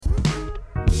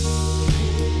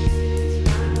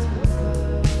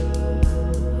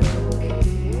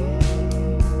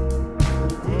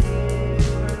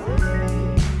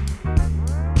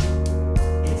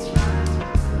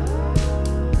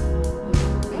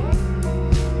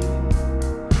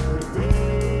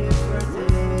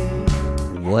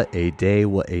What a day,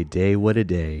 what a day, what a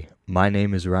day. My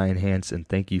name is Ryan Hance, and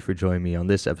thank you for joining me on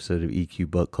this episode of EQ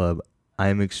Book Club. I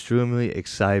am extremely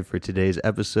excited for today's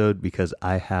episode because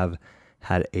I have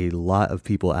had a lot of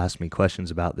people ask me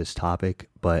questions about this topic,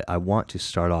 but I want to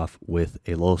start off with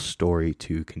a little story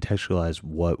to contextualize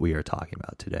what we are talking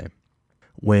about today.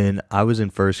 When I was in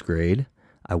first grade,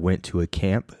 I went to a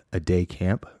day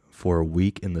camp for a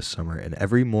week in the summer, and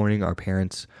every morning our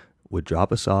parents would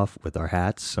drop us off with our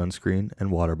hats, sunscreen,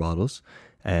 and water bottles,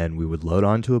 and we would load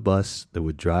onto a bus that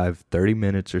would drive 30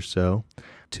 minutes or so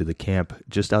to the camp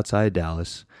just outside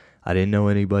Dallas. I didn't know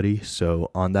anybody, so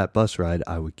on that bus ride,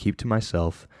 I would keep to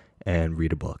myself and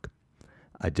read a book.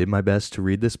 I did my best to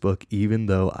read this book, even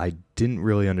though I didn't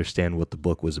really understand what the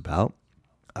book was about.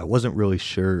 I wasn't really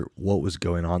sure what was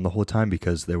going on the whole time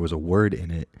because there was a word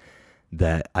in it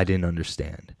that I didn't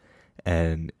understand,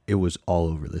 and it was all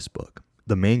over this book.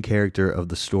 The main character of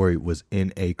the story was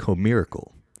in a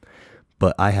comiracle,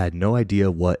 but I had no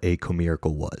idea what a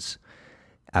comiracle was.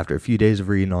 After a few days of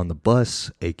reading on the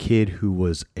bus, a kid who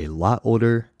was a lot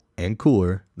older and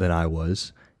cooler than I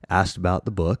was asked about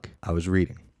the book I was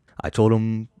reading. I told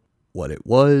him what it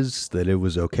was, that it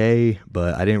was okay,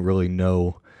 but I didn't really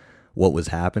know what was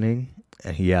happening.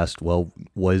 And he asked, well,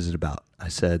 what is it about? I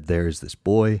said, there's this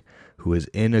boy who is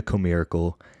in a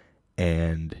comiracle,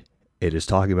 and it is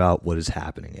talking about what is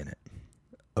happening in it.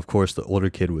 Of course, the older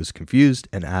kid was confused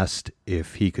and asked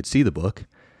if he could see the book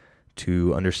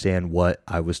to understand what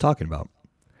I was talking about.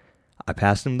 I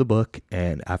passed him the book,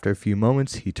 and after a few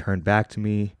moments, he turned back to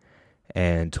me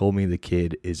and told me the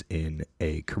kid is in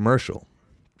a commercial.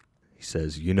 He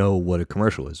says, you know what a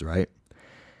commercial is, right?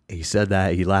 He said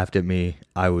that, he laughed at me.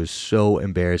 I was so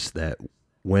embarrassed that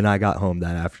when I got home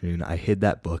that afternoon, I hid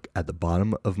that book at the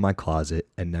bottom of my closet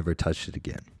and never touched it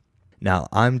again. Now,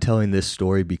 I'm telling this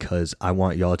story because I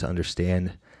want y'all to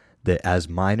understand that as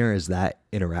minor as that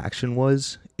interaction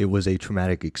was, it was a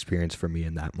traumatic experience for me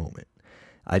in that moment.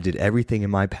 I did everything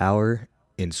in my power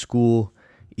in school,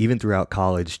 even throughout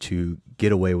college, to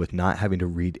get away with not having to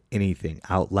read anything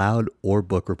out loud or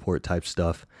book report type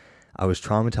stuff. I was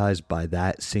traumatized by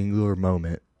that singular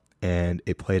moment, and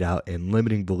it played out in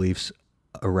limiting beliefs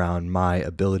around my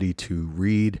ability to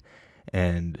read,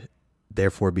 and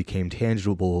therefore became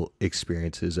tangible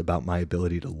experiences about my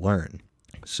ability to learn.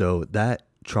 So that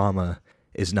trauma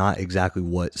is not exactly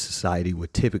what society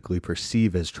would typically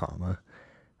perceive as trauma.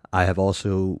 I have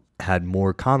also had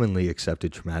more commonly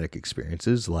accepted traumatic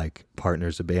experiences like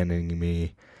partners abandoning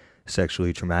me,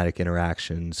 sexually traumatic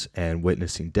interactions, and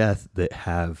witnessing death that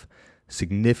have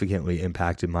significantly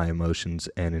impacted my emotions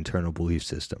and internal belief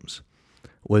systems.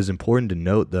 What is important to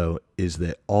note, though, is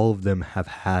that all of them have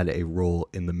had a role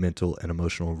in the mental and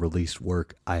emotional release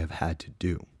work I have had to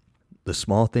do. The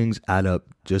small things add up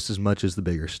just as much as the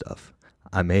bigger stuff.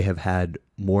 I may have had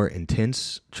more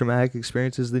intense traumatic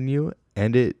experiences than you,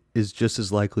 and it is just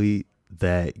as likely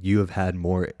that you have had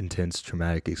more intense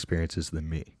traumatic experiences than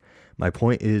me. My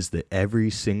point is that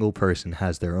every single person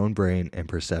has their own brain and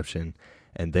perception,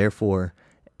 and therefore,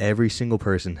 every single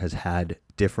person has had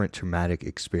different traumatic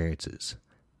experiences.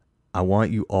 I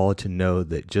want you all to know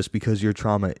that just because your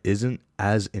trauma isn't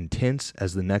as intense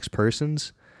as the next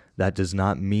person's, that does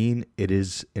not mean it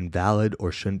is invalid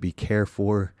or shouldn't be cared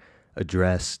for,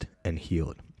 addressed, and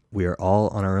healed. We are all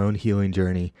on our own healing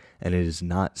journey, and it is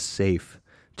not safe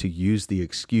to use the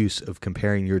excuse of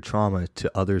comparing your trauma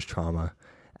to others' trauma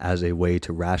as a way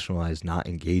to rationalize not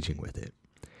engaging with it.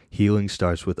 Healing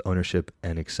starts with ownership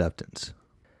and acceptance.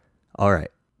 All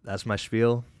right, that's my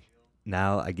spiel.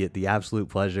 Now I get the absolute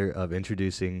pleasure of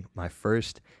introducing my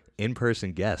first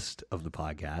in-person guest of the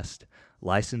podcast,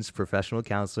 licensed professional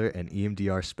counselor and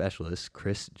EMDR specialist,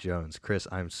 Chris Jones. Chris,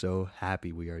 I'm so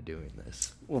happy we are doing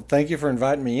this. Well, thank you for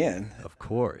inviting me in. Of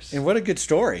course. And what a good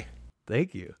story.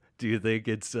 Thank you. Do you think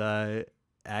it's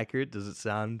accurate? Does it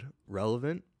sound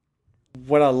relevant?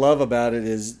 What I love about it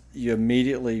is you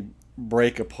immediately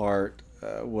break apart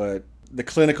what the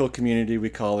clinical community we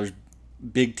call there's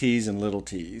big T's and little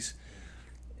T's,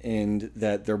 and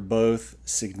that they're both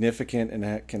significant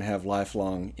and can have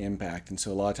lifelong impact. And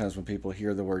so a lot of times when people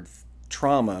hear the word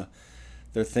trauma,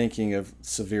 they're thinking of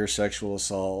severe sexual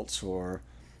assaults or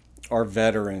our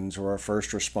veterans or our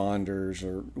first responders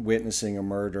or witnessing a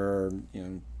murder or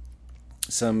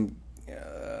some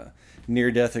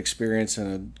near-death experience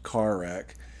in a car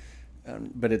wreck.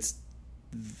 But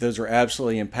those are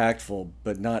absolutely impactful,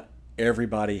 but not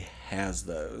everybody has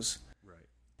those. Right.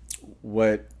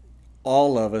 What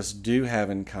all of us do have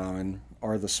in common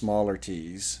are the smaller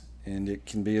T's, and it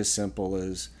can be as simple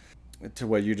as to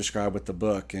what you described with the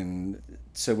book. And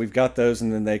so we've got those,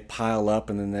 and then they pile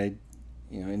up, and then they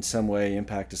in some way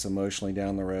impact us emotionally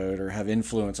down the road, or have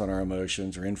influence on our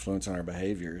emotions or influence on our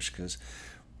behaviors. Because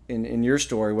in your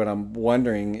story, what I'm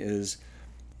wondering is,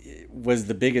 was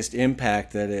the biggest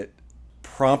impact that it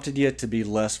prompted you to be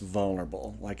less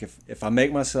vulnerable? Like if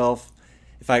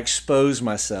I expose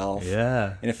myself,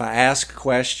 Yeah. and if I ask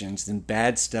questions, then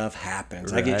bad stuff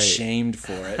happens. I get Right. shamed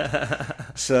for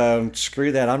it. So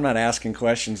screw that. I'm not asking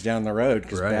questions down the road,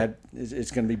 because Right. it's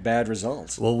going to be bad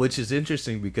results. Well, which is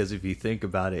interesting, because if you think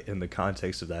about it in the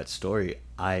context of that story,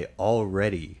 I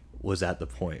already was at the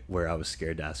point where I was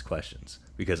scared to ask questions,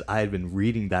 because I had been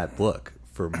reading that book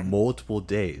for multiple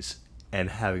days and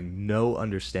having no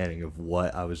understanding of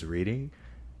what I was reading,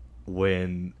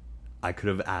 when I could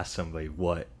have asked somebody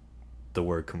what the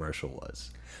word commercial was.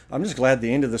 I'm just glad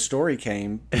the end of the story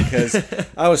came, because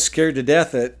I was scared to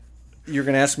death that you're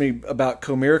going to ask me about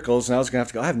Comiracles, and I was going to have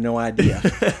to go, I have no idea.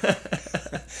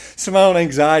 So my own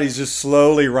anxiety is just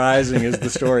slowly rising as the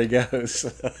story goes.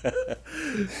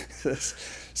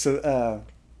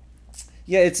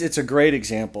 Yeah, it's a great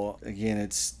example. Again,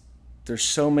 there's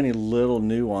so many little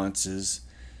nuances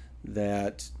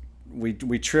that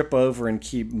we trip over and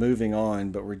keep moving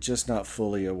on, but we're just not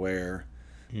fully aware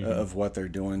of what they're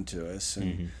doing to us.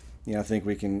 And I think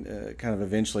we can kind of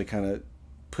eventually kind of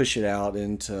push it out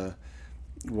into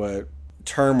what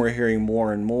term we're hearing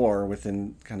more and more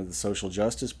within kind of the social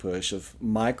justice push of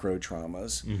micro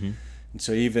traumas. And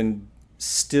so even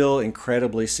still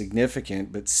incredibly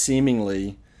significant, but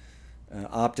seemingly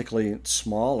optically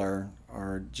smaller,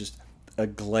 are just a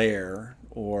glare,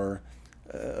 or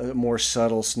a more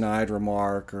subtle snide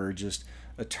remark, or just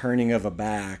a turning of a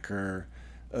back, or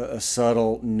a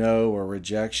subtle no or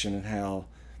rejection, and how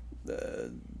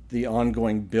the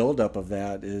ongoing buildup of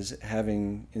that is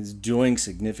doing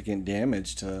significant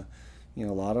damage to a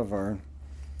lot of our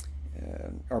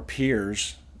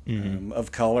peers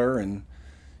of color, and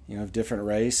of different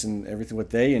race, and everything what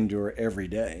they endure every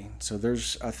day. So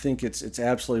I think it's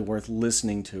absolutely worth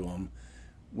listening to them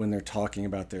when they're talking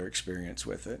about their experience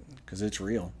with it, because it's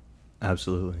real.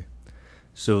 Absolutely.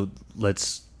 So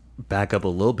let's back up a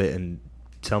little bit and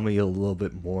tell me a little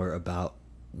bit more about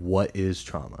what is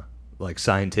trauma. Like,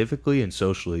 scientifically and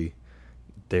socially,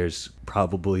 there's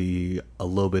probably a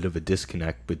little bit of a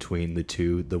disconnect between the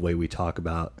two, the way we talk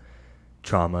about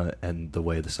trauma and the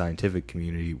way the scientific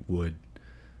community would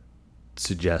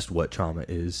suggest what trauma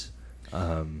is.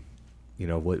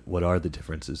 What are the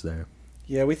differences there?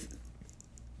 Yeah, we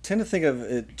tend to think of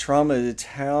it, trauma, it's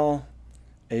how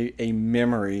a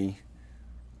memory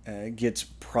gets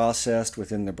processed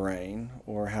within the brain,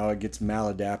 or how it gets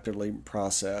maladaptively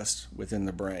processed within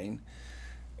the brain.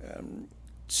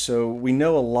 So we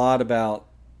know a lot about,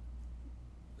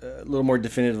 a little more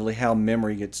definitively, how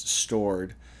memory gets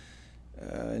stored.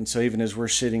 And so even as we're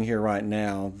sitting here right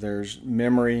now, there's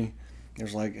memory.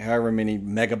 There's like however many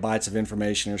megabytes of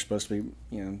information are supposed to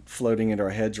be, floating into our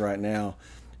heads right now.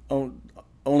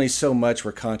 Only so much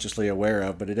we're consciously aware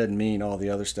of, but it doesn't mean all the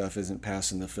other stuff isn't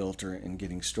passing the filter and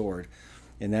getting stored.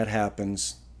 And that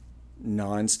happens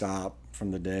nonstop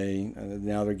from the day.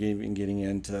 Now they're getting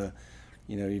into,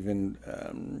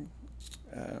 even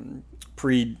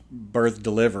pre-birth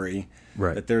delivery,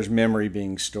 right, that there's memory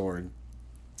being stored.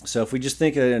 So if we just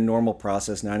think of a normal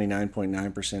process,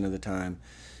 99.9% of the time,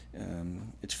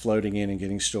 it's floating in and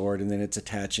getting stored, and then it's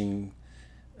attaching.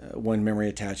 One memory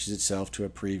attaches itself to a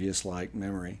previous like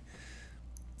memory.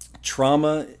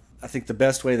 Trauma, I think the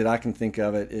best way that I can think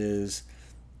of it is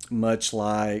much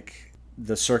like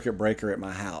the circuit breaker at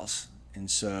my house. And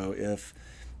so if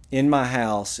in my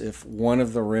house, if one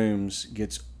of the rooms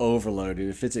gets overloaded,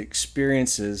 if it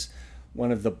experiences,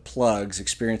 one of the plugs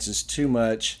experiences too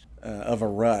much of a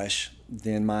rush,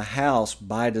 then my house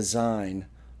by design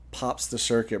pops the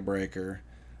circuit breaker,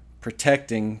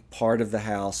 protecting part of the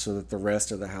house so that the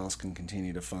rest of the house can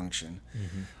continue to function.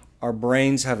 Our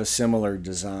brains have a similar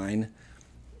design.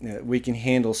 We can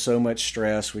handle so much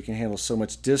stress, we can handle so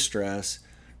much distress,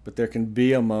 but there can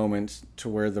be a moment to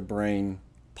where the brain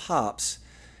pops,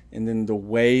 and then the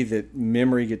way that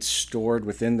memory gets stored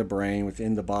within the brain,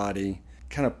 within the body,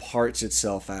 kind of parts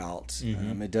itself out.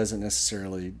 It doesn't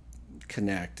necessarily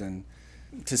connect. And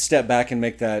to step back and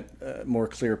make that more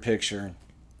clear picture,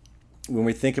 when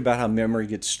we think about how memory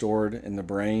gets stored in the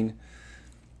brain,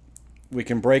 we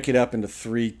can break it up into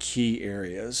three key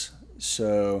areas.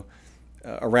 So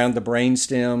around the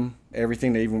brainstem,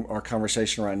 everything that even our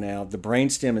conversation right now, the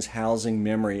brainstem is housing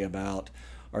memory about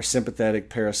our sympathetic,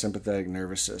 parasympathetic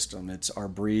nervous system. It's our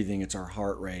breathing, it's our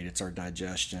heart rate, it's our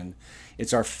digestion,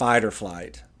 it's our fight or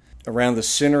flight. Around the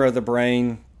center of the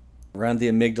brain, around the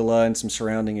amygdala and some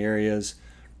surrounding areas,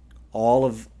 all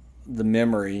of the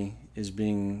memory is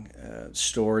being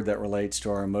stored that relates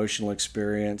to our emotional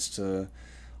experience, to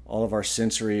all of our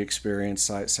sensory experience,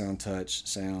 sight, sound, touch,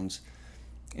 sounds.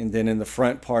 And then in the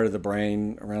front part of the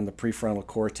brain, around the prefrontal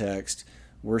cortex,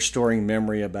 we're storing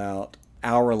memory about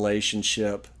our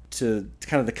relationship to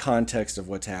kind of the context of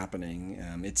what's happening.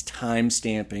 It's time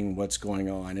stamping what's going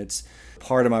on. It's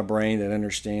part of my brain that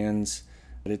understands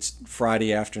that it's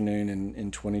Friday afternoon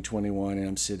in 2021 and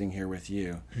I'm sitting here with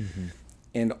you. Mm-hmm.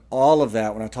 And all of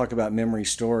that, when I talk about memory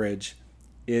storage,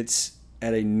 it's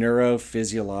at a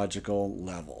neurophysiological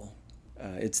level.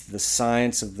 It's the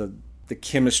science of the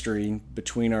chemistry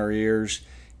between our ears,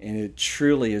 and it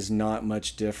truly is not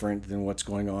much different than what's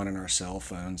going on in our cell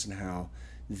phones and how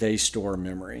they store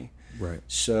memory. Right.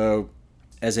 So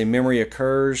as a memory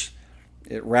occurs,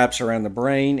 it wraps around the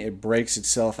brain, it breaks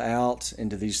itself out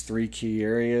into these three key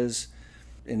areas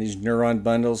in these neuron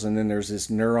bundles, and then there's this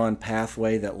neuron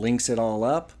pathway that links it all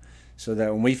up so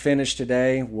that when we finish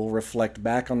today, we'll reflect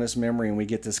back on this memory and we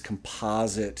get this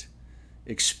composite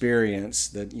experience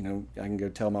that, I can go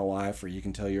tell my wife or you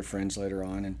can tell your friends later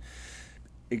on. And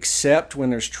except when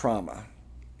there's trauma,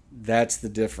 that's the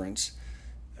difference.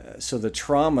 So the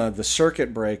trauma, the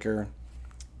circuit breaker,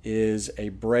 is a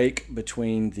break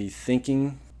between the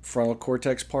thinking frontal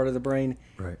cortex part of the brain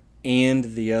right.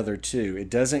 and the other two. It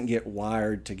doesn't get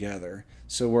wired together.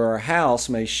 So where our house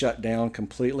may shut down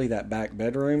completely, that back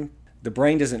bedroom, the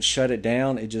brain doesn't shut it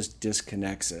down, it just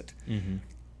disconnects it. Mm-hmm.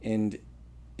 And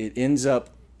it ends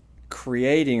up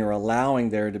creating or allowing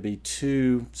there to be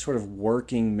two sort of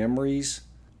working memories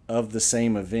of the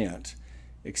same event,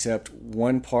 except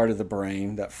one part of the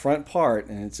brain, that front part,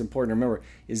 and it's important to remember,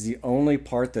 is the only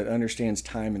part that understands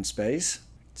time and space.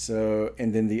 So,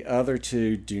 and then the other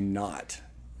two do not.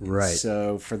 Right.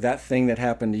 So for that thing that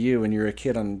happened to you when you were a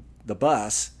kid on the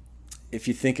bus, if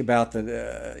you think about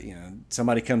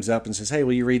somebody comes up and says, "Hey,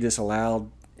 will you read this aloud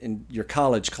in your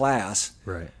college class?"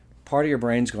 Right. Part of your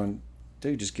brain's going,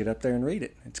 "Dude, just get up there and read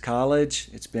it. It's college.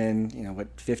 It's been,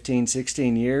 15,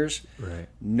 16 years. Right.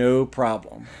 No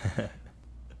problem."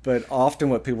 But often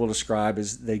what people describe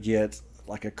is they get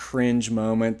like a cringe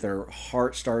moment. Their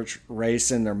heart starts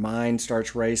racing. Their mind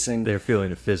starts racing. They're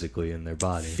feeling it physically in their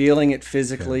body. Feeling it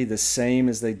physically the same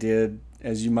as they did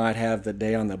as you might have the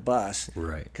day on the bus.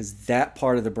 Right. Because that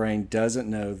part of the brain doesn't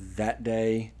know that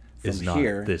day from is not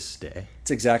here. This day.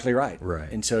 It's exactly right.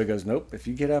 Right. And so it goes, nope, if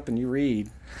you get up and you read,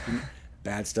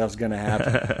 bad stuff's going to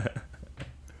happen.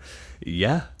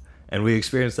 Yeah. And we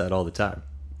experience that all the time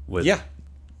with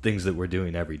things that we're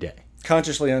doing every day.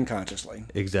 Consciously, unconsciously.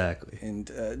 Exactly. And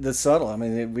the subtle, I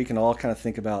mean, we can all kind of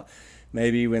think about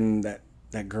maybe when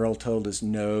that girl told us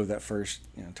no that first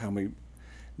time we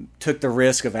took the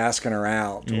risk of asking her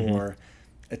out, mm-hmm. or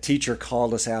a teacher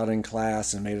called us out in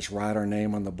class and made us write our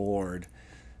name on the board.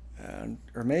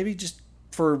 Or maybe just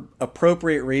for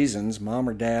appropriate reasons, mom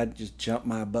or dad just jumped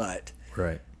my butt.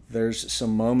 Right. There's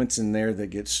some moments in there that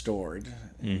get stored.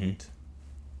 Mm-hmm.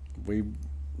 And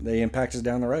they impact us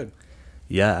down the road.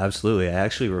 Yeah, absolutely. I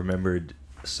actually remembered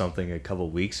something a couple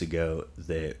weeks ago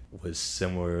that was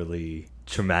similarly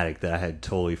traumatic that I had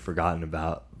totally forgotten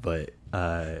about. But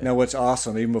now, what's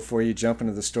awesome, even before you jump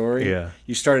into the story,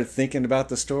 you started thinking about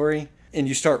the story and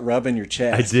you start rubbing your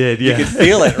chest. I did, yeah. You could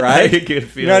feel it, right? I could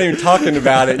feel You're not even talking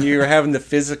about it. You were having the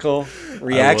physical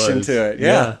reaction to it.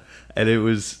 Yeah. And it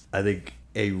was, I think,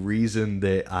 a reason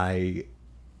that I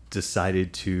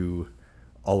decided to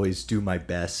always do my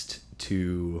best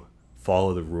to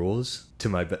follow the rules to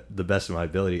the best of my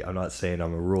ability. I'm not saying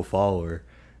I'm a rule follower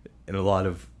in a lot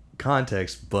of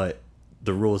contexts, but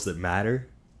the rules that matter,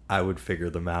 I would figure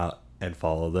them out and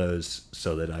follow those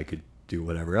so that I could do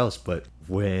whatever else. But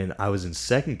when I was in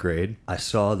second grade, I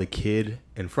saw the kid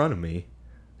in front of me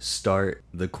start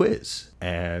the quiz.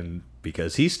 And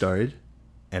because he started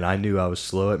and I knew I was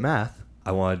slow at math,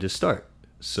 I wanted to start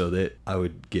so that I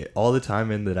would get all the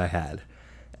time in that I had.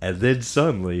 And then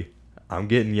suddenly I'm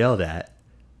getting yelled at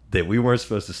that we weren't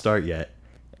supposed to start yet.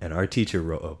 And our teacher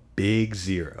wrote a big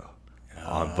 0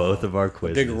 on both of our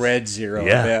quizzes. Big red 0.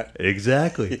 Yeah, I bet.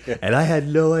 Exactly. Yeah. And I had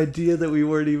no idea that we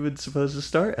weren't even supposed to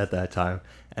start at that time.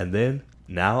 And then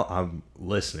now I'm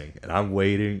listening and I'm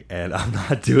waiting and I'm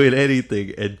not doing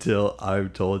anything until I'm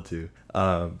told to.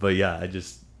 But yeah,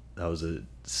 that was a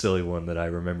silly one that I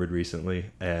remembered recently.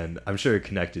 And I'm sure it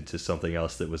connected to something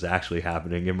else that was actually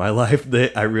happening in my life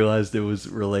that I realized it was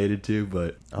related to.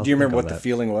 But do you remember what the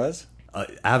feeling was?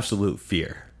 Absolute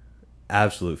fear.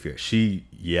 Absolute fear. She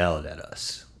yelled at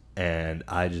us, and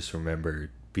I just remember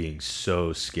being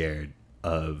so scared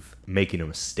of making a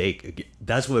mistake.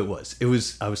 That's what it was.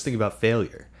 I was thinking about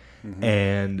failure,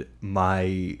 And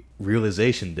my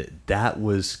realization that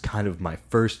was kind of my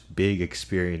first big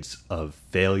experience of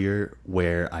failure,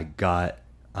 where I got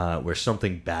where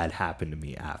something bad happened to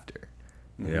me after.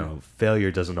 You know, failure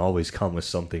doesn't always come with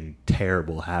something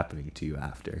terrible happening to you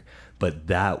after, but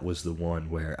that was the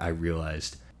one where I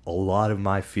realized a lot of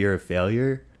my fear of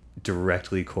failure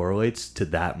directly correlates to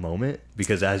that moment,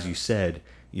 because as you said,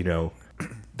 you know,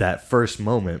 that first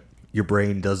moment, your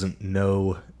brain doesn't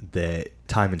know that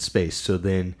time and space. So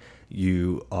then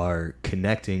you are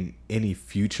connecting any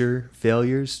future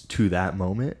failures to that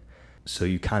moment. So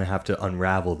you kind of have to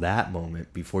unravel that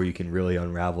moment before you can really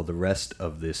unravel the rest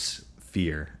of this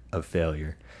fear of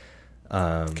failure.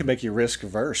 It can make you risk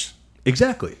averse.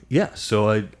 Exactly. Yeah. So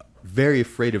I'm very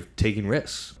afraid of taking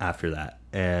risks after that.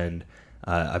 And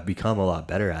I've become a lot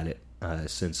better at it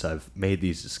since I've made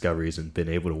these discoveries and been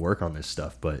able to work on this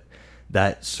stuff. But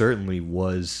that certainly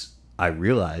was, I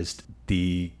realized,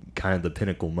 the kind of the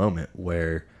pinnacle moment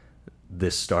where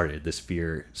this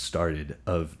fear started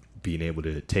of being able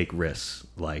to take risks,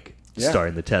 like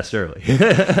starting the test early.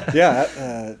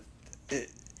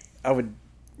 I would,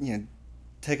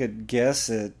 take a guess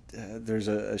that there's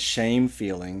a shame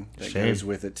feeling that goes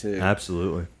with it too.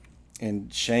 Absolutely.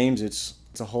 And shames, it's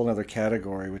a whole other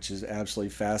category, which is absolutely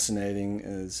fascinating.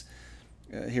 As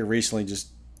here recently,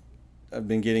 I've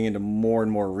been getting into more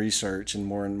and more research and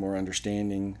more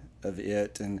understanding of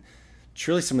it, and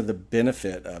truly some of the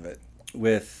benefit of it.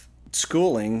 With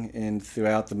schooling and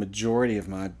throughout the majority of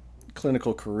my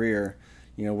clinical career,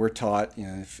 we're taught,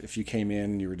 if you came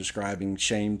in and you were describing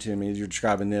shame to me, you're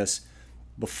describing this.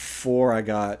 Before I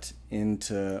got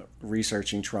into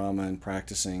researching trauma and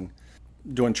practicing,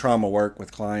 doing trauma work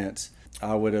with clients,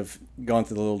 I would have gone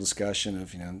through the little discussion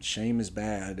of, shame is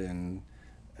bad and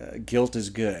guilt is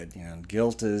good.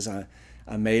 Guilt is I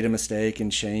made a mistake,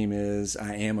 and shame is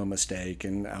I am a mistake.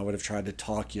 And I would have tried to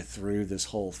talk you through this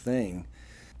whole thing.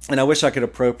 And I wish I could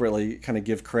appropriately kind of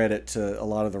give credit to a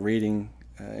lot of the reading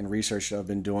and research that I've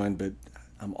been doing, but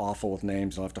I'm awful with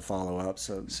names. I'll have to follow up.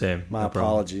 So my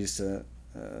apologies to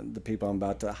the people I'm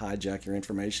about to hijack your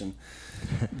information.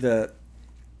 The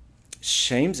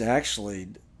shame's actually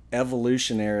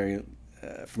evolutionary.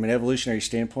 From an evolutionary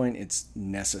standpoint, it's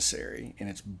necessary and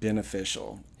it's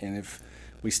beneficial. And if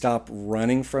we stop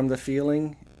running from the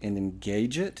feeling and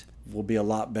engage it, we'll be a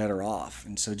lot better off.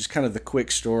 And so just kind of the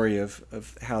quick story of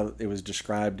how it was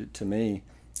described to me,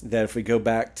 that if we go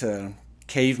back to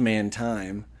caveman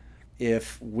time,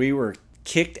 if we were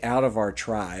kicked out of our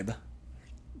tribe,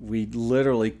 we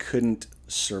literally couldn't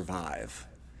survive.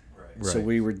 Right. So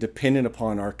we were dependent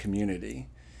upon our community.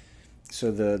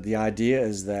 So the idea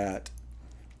is that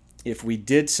if we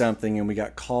did something and we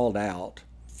got called out,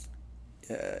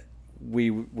 we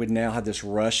would now have this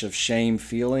rush of shame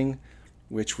feeling,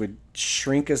 which would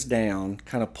shrink us down,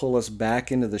 kind of pull us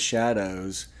back into the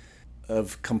shadows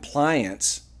of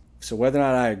compliance. So whether or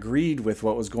not I agreed with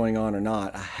what was going on or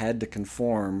not, I had to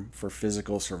conform for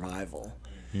physical survival.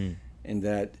 And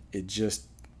that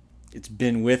it's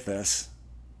been with us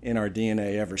in our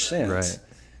DNA ever since. Right.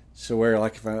 So where,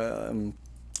 like, if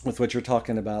with what you're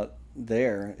talking about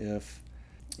there, if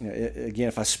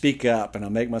if I speak up and I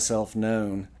make myself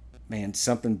known, man,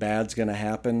 something bad's going to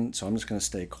happen. So I'm just going to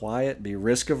stay quiet, be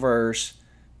risk averse,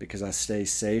 because I stay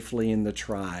safely in the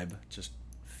tribe, just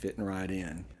fitting right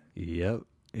in. Yep.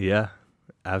 Yeah.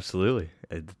 Absolutely.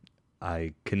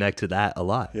 I connect to that a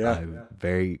lot. Yeah. I'm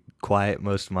very quiet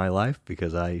most of my life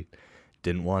because I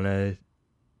didn't want to,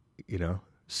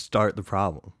 start the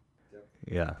problem.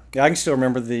 Yeah. I can still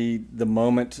remember the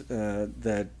moment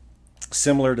that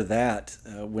similar to that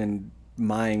when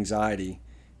my anxiety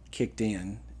kicked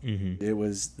in. Mm-hmm. It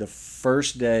was the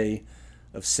first day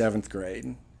of 7th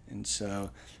grade. And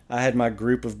so I had my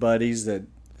group of buddies that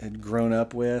had grown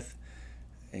up with.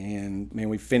 And, man,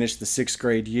 we finished the 6th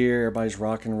grade year. Everybody's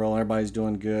rock and rolling. Everybody's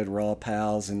doing good. We're all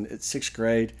pals. And at 6th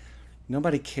grade,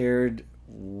 nobody cared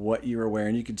what you were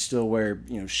wearing. You could still wear,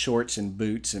 shorts and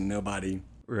boots, and nobody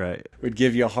would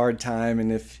give you a hard time.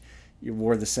 And if you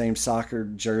wore the same soccer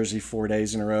jersey 4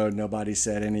 days in a row, nobody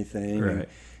said anything. Right. And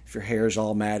if your hair's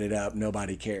all matted up,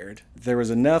 nobody cared. There was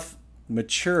enough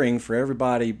maturing for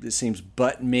everybody, it seems,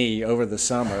 but me over the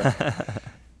summer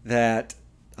that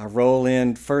I roll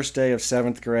in first day of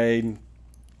 7th grade.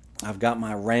 I've got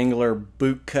my Wrangler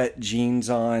bootcut jeans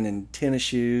on and tennis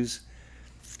shoes.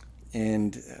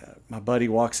 And my buddy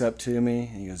walks up to me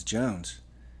and he goes, "Jones,"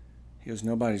 he goes,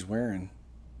 "nobody's wearing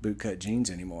bootcut jeans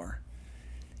anymore."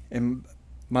 And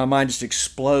my mind just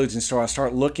explodes. And so I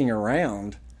start looking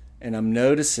around, and I'm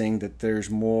noticing that there's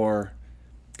more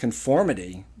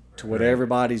conformity to what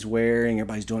everybody's wearing.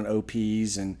 Everybody's doing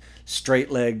OPs and straight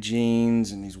leg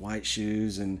jeans and these white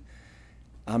shoes, and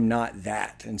I'm not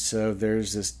that. And so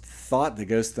there's this thought that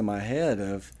goes through my head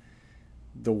of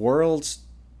the world's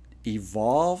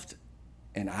evolved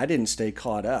and I didn't stay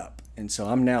caught up. And so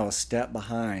I'm now a step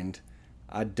behind.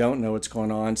 I don't know what's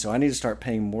going on. So I need to start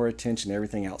paying more attention to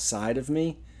everything outside of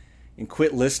me and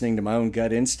quit listening to my own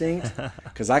gut instinct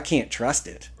because I can't trust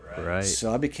it. Right.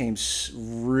 So I became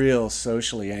real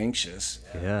socially anxious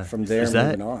from there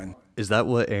moving on. Is that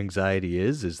what anxiety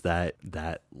is? Is that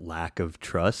lack of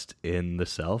trust in the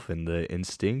self and the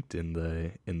instinct in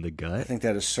the gut? I think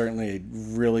that is certainly a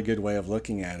really good way of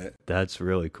looking at it. That's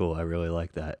really cool. I really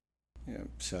like that. Yeah.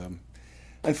 So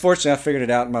unfortunately, I figured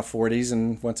it out in my 40s.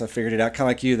 And once I figured it out, kind of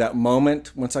like you, that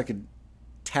moment, once I could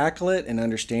tackle it and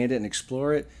understand it and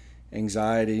explore it,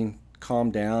 anxiety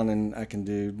calmed down and I can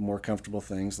do more comfortable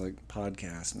things like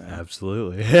podcasts now.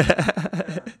 Absolutely.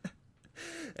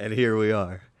 And here we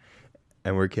are.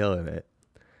 And we're killing it.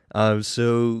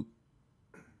 So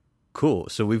cool.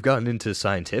 So we've gotten into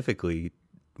scientifically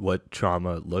what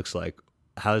trauma looks like.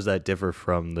 How does that differ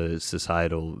from the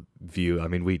societal view? I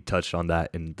mean, we touched on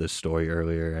that in the story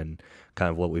earlier and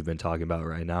kind of what we've been talking about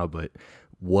right now, but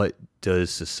what does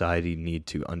society need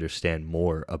to understand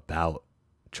more about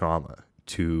trauma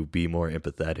to be more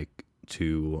empathetic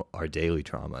to our daily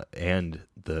trauma and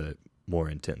the more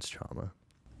intense trauma?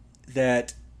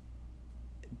 That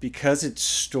because it's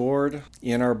stored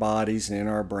in our bodies and in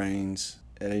our brains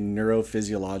at a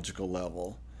neurophysiological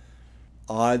level,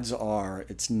 odds are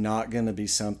it's not going to be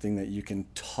something that you can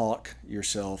talk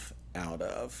yourself out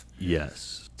of.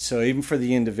 Yes. So even for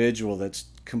the individual that's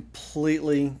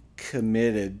completely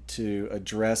committed to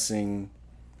addressing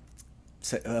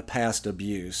a past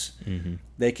abuse,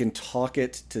 they can talk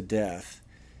it to death,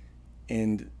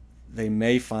 and they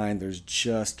may find there's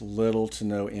just little to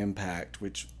no impact,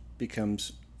 which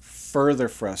becomes further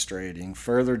frustrating,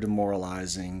 further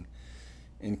demoralizing,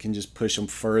 and can just push them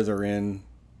further in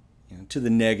to the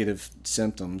negative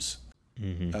symptoms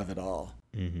of it all.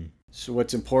 So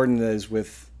what's important is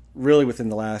within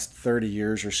the last 30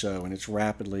 years or so, and it's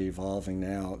rapidly evolving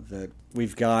now, that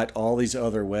we've got all these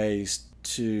other ways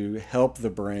to help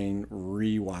the brain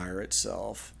rewire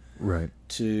itself. Right.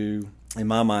 To, in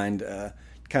my mind,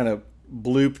 kind of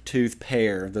Bluetooth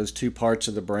pair those two parts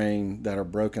of the brain that are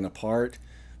broken apart,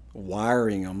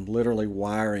 literally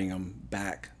wiring them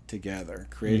back together,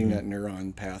 creating that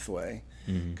neuron pathway.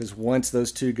 Because once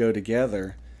those two go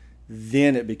together,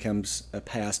 then it becomes a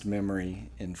past memory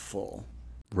in full.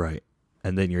 Right.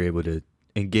 And then you're able to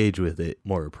engage with it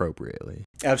more appropriately.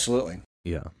 Absolutely.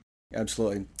 Yeah.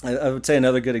 Absolutely. I would say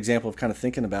another good example of kind of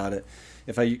thinking about it,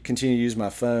 if I continue to use my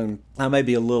phone, I may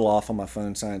be a little off on my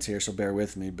phone science here, so bear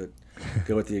with me, but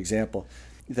go with the example,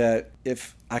 that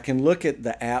if I can look at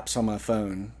the apps on my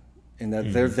phone and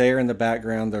that they're there in the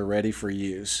background, they're ready for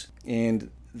use, and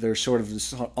they're sort of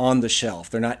just on the shelf.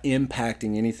 They're not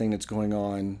impacting anything that's going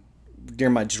on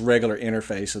during my just regular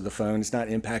interface of the phone. It's not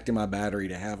impacting my battery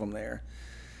to have them there.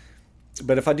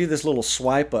 But if I do this little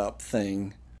swipe up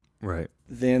thing, right,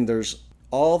 then there's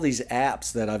all these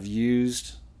apps that I've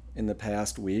used in the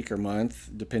past week or month,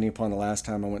 depending upon the last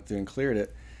time I went through and cleared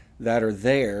it, that are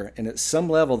there. And at some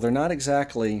level, they're not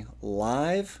exactly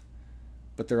live,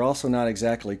 but they're also not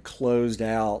exactly closed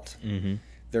out.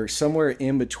 They're somewhere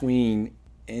in between.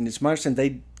 And it's my understanding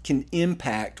they can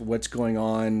impact what's going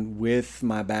on with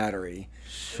my battery.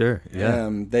 Sure, yeah.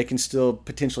 They can still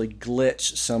potentially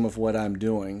glitch some of what I'm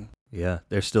doing. Yeah,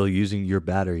 they're still using your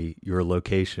battery, your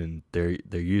location. They're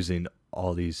using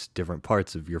all these different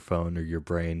parts of your phone or your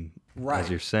brain, as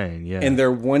you're saying. Yeah, and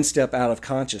they're one step out of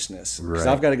consciousness because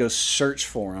I've got to go search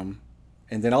for them,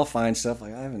 and then I'll find stuff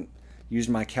like I haven't used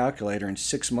my calculator in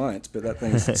 6 months, but that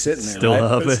thing's sitting there, still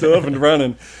up. It's still up and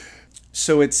running.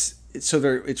 So it's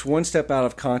one step out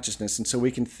of consciousness, and so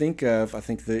we can think of, I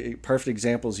think the perfect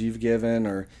examples you've given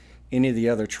or any of the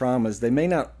other traumas, they may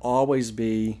not always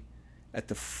be at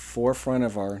the forefront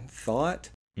of our thought.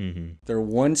 They're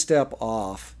one step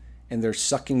off, and they're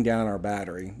sucking down our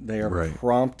battery. They are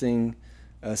prompting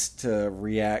us to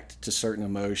react to certain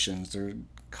emotions. They're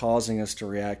causing us to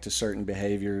react to certain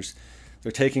behaviors.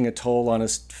 They're taking a toll on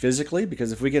us physically,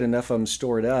 because if we get enough of them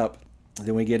stored up,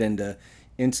 then we get into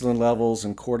insulin levels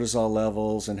and cortisol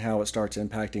levels and how it starts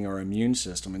impacting our immune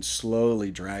system and slowly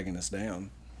dragging us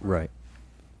down. Right.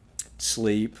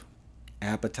 Sleep,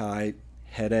 appetite,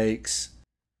 headaches.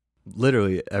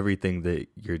 Literally everything that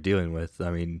you're dealing with.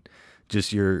 I mean,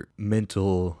 just your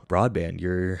mental broadband,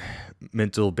 your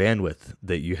mental bandwidth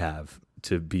that you have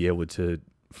to be able to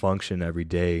function every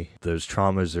day. Those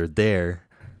traumas are there,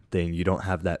 then you don't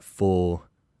have that full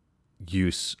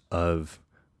use of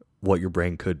what your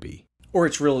brain could be. Or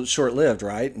it's real short-lived,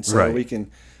 right? And so we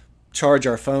can charge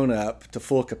our phone up to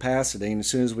full capacity, and as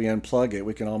soon as we unplug it,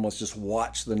 we can almost just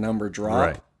watch the number drop.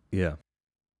 Right. Yeah.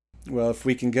 Well, if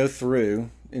we can go through,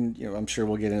 and I'm sure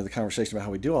we'll get into the conversation about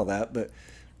how we do all that, but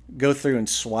go through and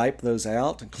swipe those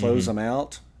out and close them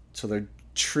out so they're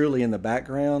truly in the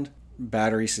background,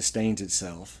 battery sustains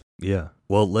itself. Yeah.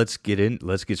 Well, let's get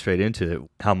straight into it.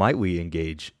 How might we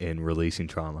engage in releasing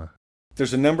trauma?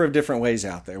 There's a number of different ways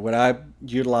out there. What I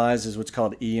utilize is what's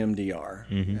called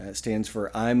EMDR. It stands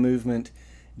for eye movement,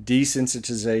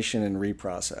 desensitization, and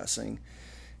reprocessing.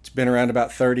 It's been around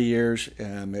about 30 years.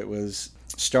 It was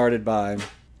started by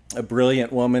a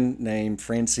brilliant woman named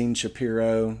Francine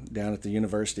Shapiro down at the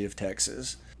University of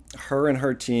Texas. Her and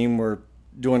her team were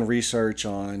doing research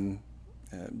on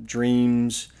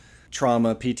dreams,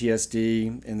 trauma,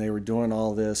 PTSD, and they were doing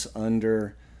all this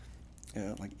under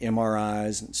like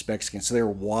MRIs and SPECT scans. So they were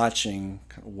watching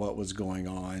kind of what was going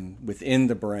on within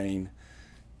the brain,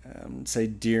 say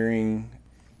during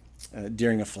a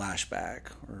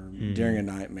flashback or during a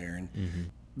nightmare, and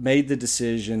made the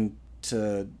decision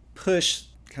to push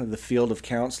kind of the field of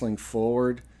counseling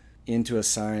forward into a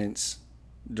science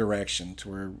direction to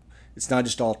where it's not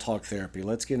just all talk therapy.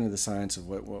 Let's get into the science of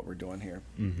what we're doing here.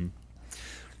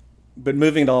 But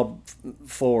moving it all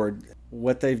forward,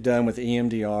 what they've done with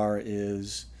EMDR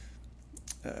is,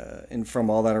 and from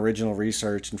all that original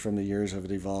research and from the years of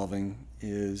it evolving,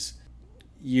 is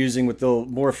using what they'll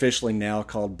more officially now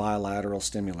called bilateral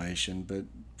stimulation, but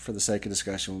for the sake of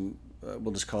discussion,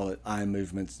 we'll just call it eye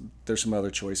movements. There's some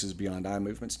other choices beyond eye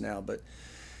movements now, but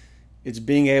it's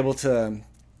being able to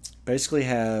basically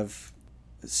have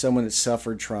someone that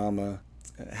suffered trauma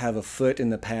have a foot in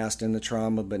the past in the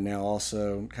trauma, but now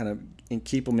also kind of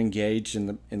keep them engaged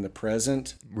in the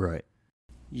present. Right.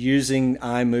 Using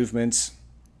eye movements,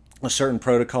 a certain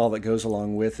protocol that goes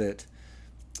along with it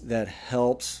that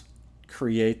helps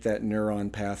create that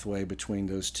neuron pathway between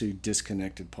those two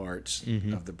disconnected parts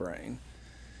of the brain.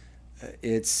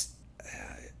 I'd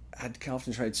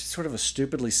often try. It's sort of a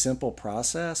stupidly simple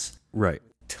process. Right.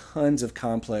 Tons of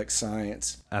complex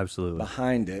science. Absolutely.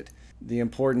 Behind it. The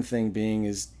important thing being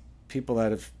is people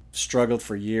that have struggled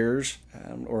for years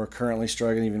or are currently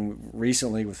struggling even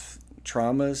recently with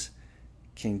traumas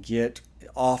can get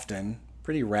often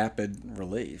pretty rapid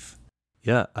relief.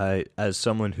 Yeah, as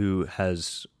someone who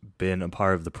has been a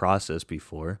part of the process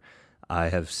before, I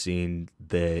have seen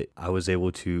that I was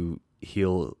able to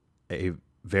heal a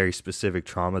very specific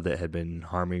trauma that had been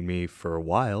harming me for a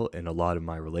while in a lot of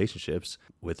my relationships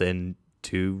within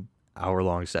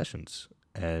 2-hour-long sessions.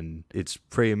 And it's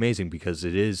pretty amazing because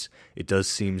it does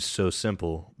seem so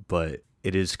simple, but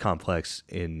it is complex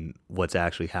in what's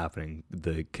actually happening,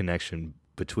 the connection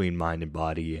between mind and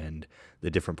body and the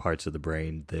different parts of the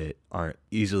brain that aren't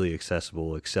easily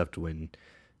accessible except when,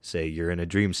 say, you're in a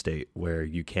dream state where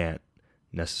you can't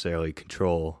necessarily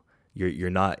control. You're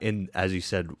not in, as you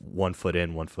said, 1 foot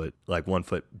in, 1 foot, like 1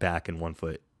 foot back and 1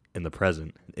 foot in the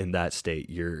present. In that state,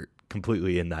 you're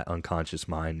completely in that unconscious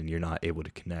mind and you're not able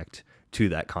to connect to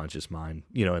that conscious mind,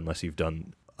 unless you've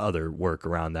done other work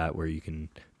around that where you can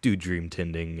do dream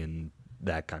tending and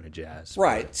that kind of jazz.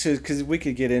 Right. So, because we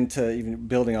could get into even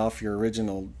building off your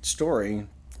original story,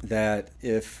 that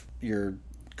if your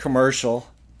commercial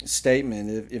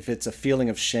statement, if it's a feeling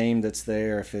of shame that's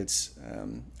there, if it's,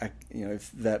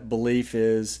 if that belief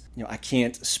is, I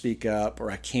can't speak up or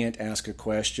I can't ask a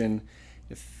question,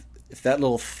 if that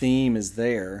little theme is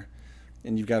there,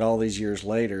 and you've got all these years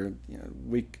later,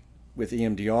 we with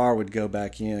EMDR would go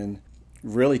back in,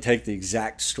 really take the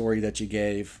exact story that you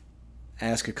gave,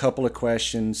 ask a couple of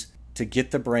questions to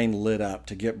get the brain lit up,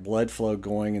 to get blood flow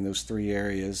going in those 3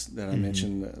 areas that I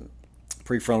mentioned, the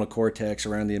prefrontal cortex,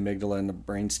 around the amygdala and the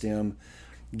brainstem,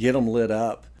 get them lit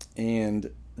up, and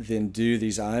then do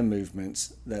these eye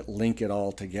movements that link it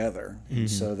all together. And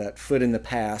so that foot in the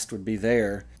past would be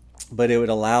there, but it would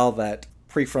allow that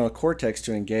prefrontal cortex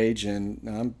to engage in.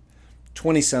 I'm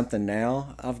 20-something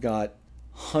now. I've got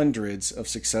hundreds of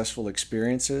successful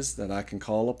experiences that I can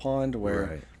call upon to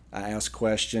where I ask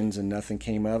questions and nothing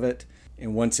came of it.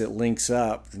 And once it links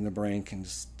up, then the brain can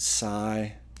just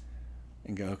sigh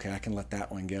and go, okay, I can let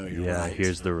that one go. You're right.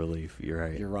 Here's the relief. You're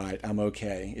right. You're right. I'm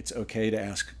okay. It's okay to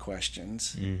ask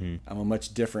questions. I'm a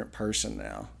much different person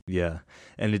now. Yeah.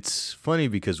 And it's funny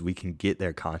because we can get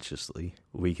there consciously.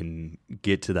 We can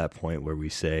get to that point where we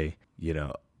say,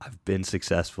 I've been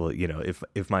successful.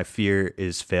 If my fear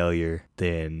is failure,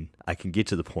 then I can get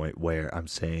to the point where I'm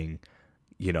saying,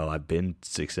 I've been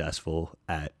successful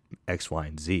at X, Y,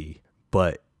 and Z.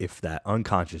 But if that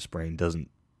unconscious brain doesn't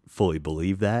fully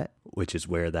believe that, which is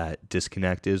where that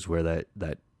disconnect is, where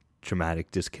that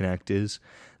traumatic disconnect is,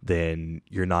 then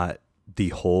you're not, the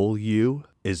whole you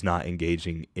is not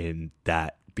engaging in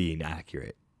that being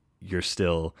accurate. You're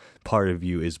still, part of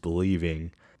you is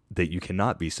believing that you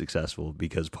cannot be successful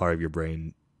because part of your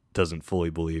brain doesn't fully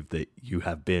believe that you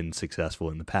have been successful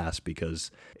in the past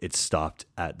because it stopped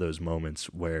at those moments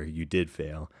where you did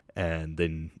fail. And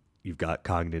then you've got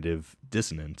cognitive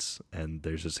dissonance, and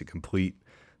there's just a complete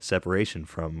separation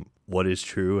from what is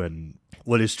true and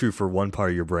what is true for one part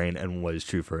of your brain and what is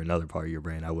true for another part of your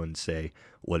brain. I wouldn't say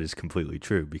what is completely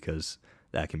true because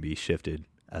that can be shifted,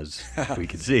 as we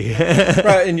can see.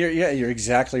 Right, and you're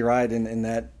exactly right in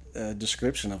that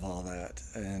description of all that.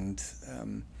 And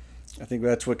I think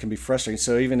that's what can be frustrating.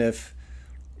 So even if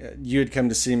you had come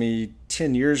to see me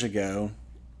 10 years ago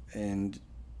and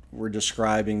we're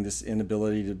describing this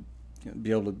inability to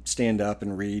be able to stand up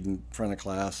and read in front of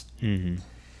class,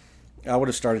 I would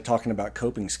have started talking about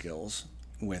coping skills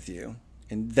with you.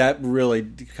 And that really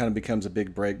kind of becomes a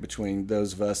big break between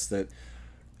those of us that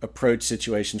approach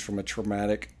situations from a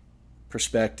traumatic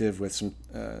perspective with some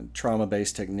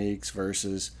trauma-based techniques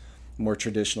versus more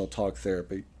traditional talk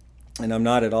therapy. And I'm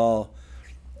not at all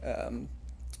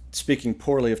speaking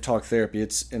poorly of talk therapy.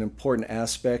 It's an important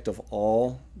aspect of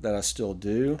all that I still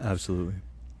do. Absolutely.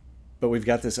 But we've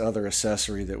got this other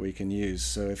accessory that we can use.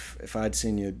 So if I'd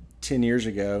seen you 10 years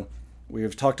ago, we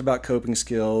have talked about coping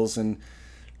skills, and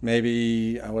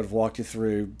maybe I would have walked you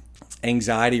through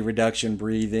anxiety reduction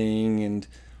breathing and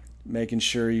making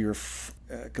sure you're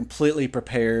completely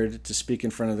prepared to speak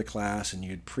in front of the class, and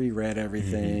you'd pre-read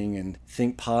everything and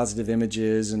think positive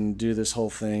images and do this whole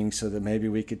thing so that maybe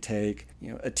we could take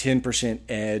a 10%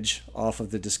 edge off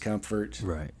of the discomfort,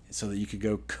 Right. so that you could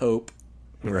go cope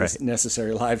with Right. this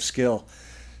necessary life skill.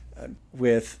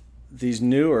 With these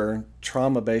newer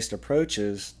trauma-based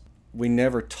approaches, we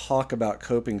never talk about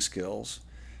coping skills,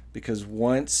 because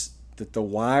once that the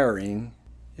wiring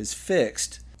is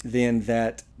fixed, then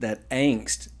that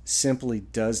angst simply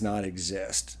does not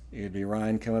exist. It'd be,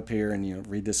 Ryan, come up here and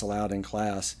read this aloud in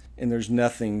class, and there's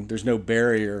no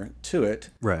barrier to it.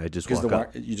 Right, I just because walk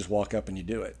up. you just walk up and you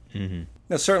do it. Mm-hmm.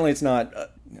 Now, certainly it's not,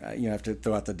 you have to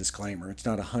throw out the disclaimer. It's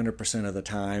not 100% of the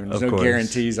time. There's Of no course.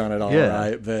 guarantees on it all, Yeah.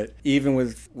 right? But even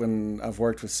when I've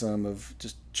worked with some of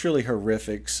just truly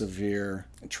horrific, severe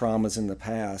traumas in the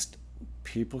past,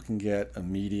 people can get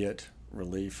immediate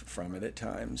relief from it at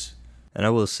times. And I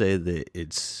will say that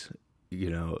it's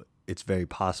very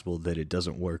possible that it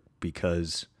doesn't work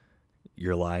because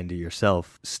you're lying to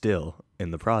yourself still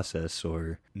in the process,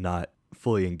 or not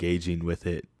fully engaging with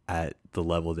it at the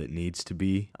level that needs to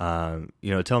be. Tell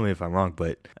me if I'm wrong,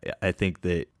 but I think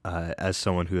that as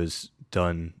someone who has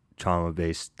done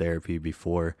trauma-based therapy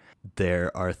before,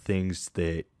 there are things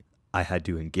that I had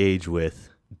to engage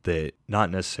with that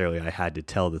not necessarily I had to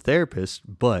tell the therapist,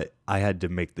 but I had to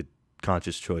make the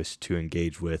conscious choice to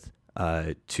engage with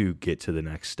to get to the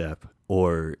next step,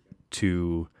 or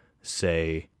to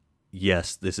say,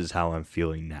 yes, this is how I'm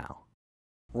feeling now.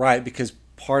 Right, because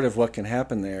part of what can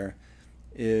happen there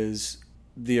is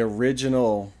the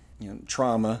original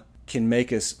trauma can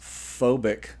make us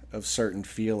phobic of certain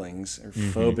feelings or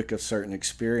phobic of certain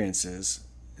experiences.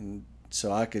 And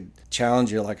so I could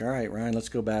challenge you like, all right, Ryan, let's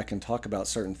go back and talk about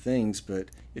certain things. But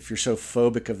if you're so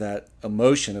phobic of that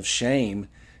emotion of shame,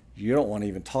 you don't want to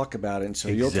even talk about it. And so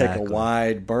you'll take a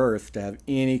wide berth to have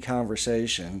any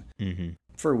conversation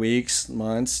for weeks,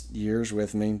 months, years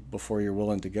with me before you're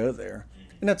willing to go there.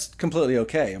 And that's completely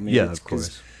okay. I mean, Yeah, of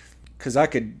course. Because I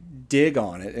could dig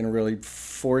on it and really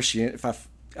force you. If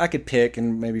I could pick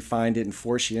and maybe find it and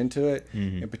force you into it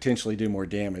and potentially do more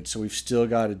damage. So we've still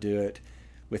got to do it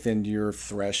within your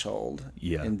threshold.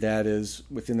 Yeah. And that is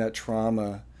within that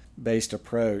trauma-based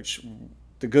approach.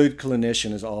 The good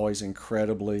clinician is always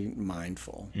incredibly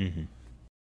mindful. Mm-hmm.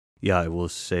 Yeah, I will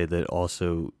say that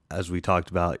also, as we talked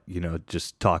about,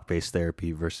 just talk-based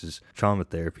therapy versus trauma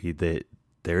therapy, that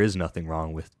there is nothing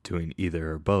wrong with doing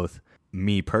either or both.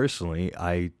 Me personally,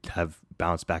 I have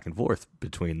bounced back and forth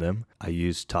between them. I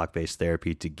use talk-based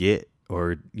therapy to get,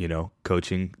 or,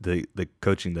 coaching. The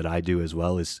coaching that I do as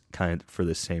well is kind of for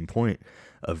the same point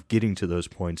of getting to those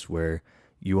points where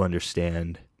you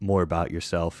understand more about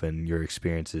yourself and your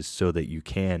experiences so that you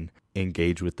can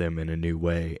engage with them in a new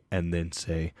way and then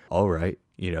say, all right,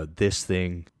 this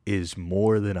thing is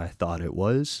more than I thought it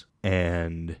was,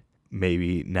 and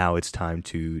maybe now it's time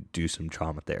to do some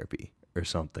trauma therapy or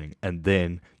something. And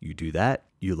then you do that,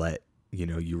 you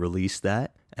release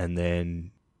that, and then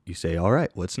you say, all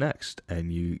right, what's next?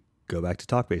 And you go back to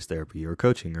talk-based therapy or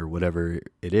coaching or whatever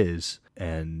it is,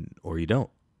 or you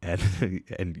don't.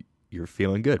 And you're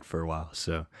feeling good for a while.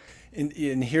 So,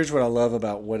 and here's what I love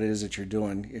about what it is that you're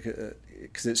doing,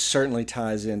 because it certainly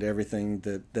ties into everything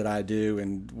that I do,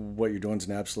 and what you're doing is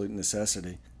an absolute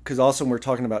necessity. Because also when we're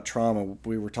talking about trauma,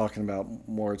 we were talking about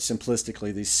more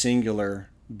simplistically these singular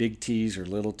big T's or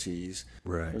little T's.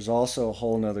 right. There's also a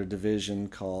whole other division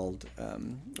called,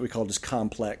 we call this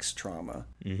complex trauma.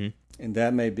 Mm-hmm. And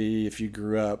that may be if you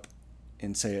grew up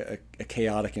in, say, a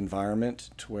chaotic environment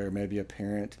to where maybe a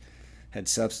parent had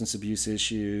substance abuse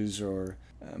issues, or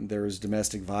there was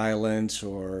domestic violence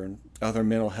or other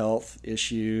mental health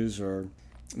issues, or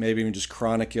maybe even just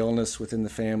chronic illness within the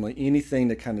family, anything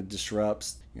that kind of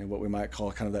disrupts, what we might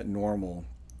call kind of that normal,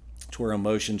 to where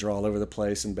emotions are all over the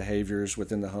place and behaviors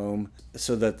within the home.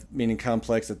 So that, meaning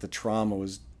complex, that the trauma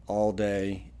was all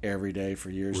day, every day for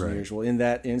years and years. Well, in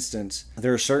that instance,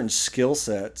 there are certain skill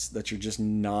sets that you're just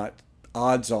not,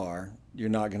 odds are, you're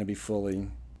not going to be fully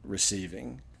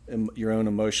receiving. Your own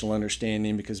emotional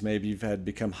understanding, because maybe you've had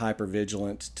become hyper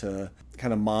vigilant to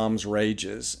kind of mom's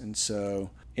rages. And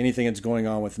so anything that's going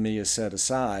on with me is set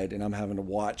aside, and I'm having to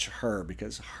watch her,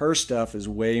 because her stuff is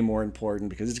way more important,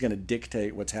 because it's going to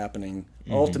dictate what's happening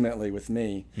ultimately with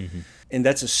me. Mm-hmm. And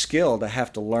that's a skill to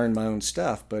have to learn my own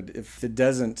stuff. But if it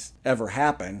doesn't ever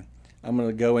happen, I'm going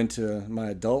to go into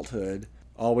my adulthood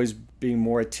always being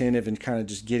more attentive and kind of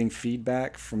just getting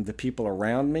feedback from the people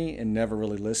around me and never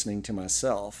really listening to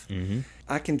myself. Mm-hmm.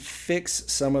 I can fix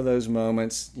some of those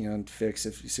moments, and fix,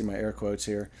 if you see my air quotes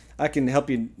here, I can help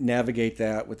you navigate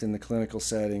that within the clinical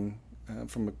setting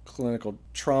from a clinical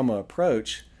trauma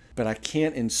approach, but I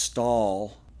can't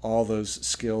install all those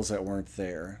skills that weren't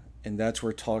there. And that's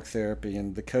where talk therapy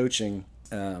and the coaching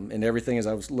and everything, as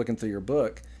I was looking through your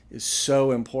book, is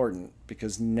so important,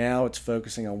 because now it's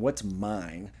focusing on what's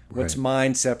mine, what's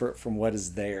mine separate from what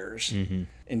is theirs. Mm-hmm.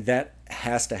 And that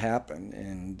has to happen.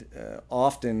 And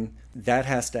often that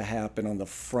has to happen on the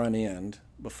front end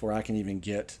before I can even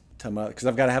get to mother, because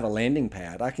I've got to have a landing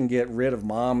pad. I can get rid of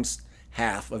mom's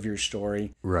half of your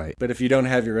story. Right. But if you don't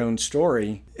have your own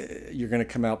story, you're going to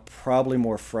come out probably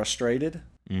more frustrated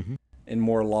and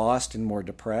more lost and more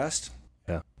depressed.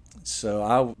 So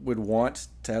I would want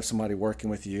to have somebody working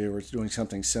with you or doing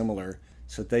something similar,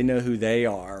 so that they know who they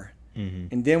are. Mm-hmm.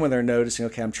 And then when they're noticing,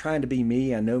 okay, I'm trying to be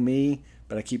me, I know me,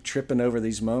 but I keep tripping over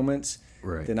these moments,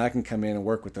 then I can come in and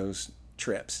work with those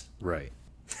trips. Right.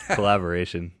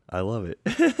 Collaboration. I love it.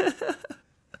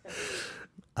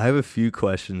 I have a few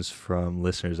questions from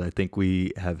listeners. I think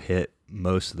we have hit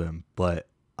most of them, but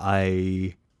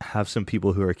I have some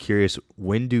people who are curious,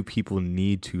 when do people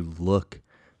need to look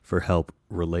for help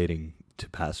relating to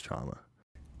past trauma?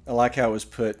 I like how it was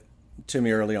put to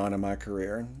me early on in my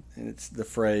career, and it's the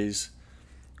phrase,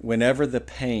 whenever the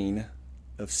pain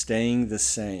of staying the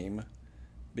same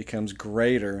becomes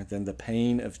greater than the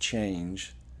pain of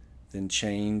change, then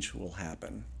change will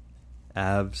happen.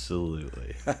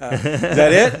 Absolutely. Is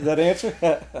that it? Is that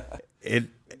answer?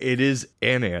 It is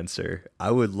an answer.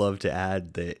 I would love to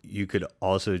add that you could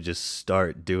also just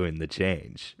start doing the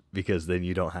change, because then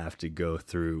you don't have to go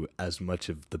through as much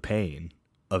of the pain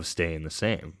of staying the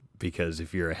same. Because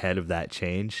if you're ahead of that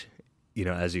change,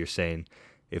 as you're saying,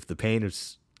 if the pain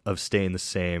of staying the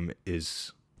same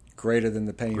is greater than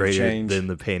the pain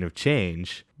of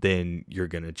change, then you're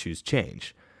going to choose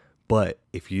change. But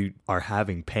if you are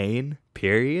having pain,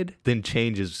 period, then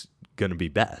change is going to be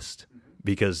best.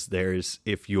 Because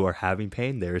if you are having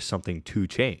pain, there is something to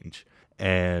change.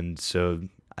 And so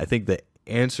I think the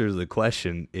answer to the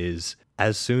question is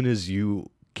as soon as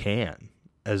you can,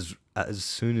 as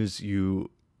soon as you,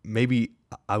 maybe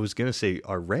I was going to say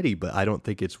are ready, but I don't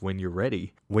think it's when you're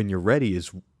ready. When you're ready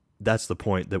that's the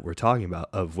point that we're talking about,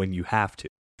 of when you have to.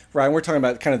 Right, we're talking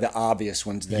about kind of the obvious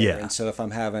ones there. Yeah. And so if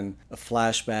I'm having a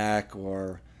flashback,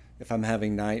 or if I'm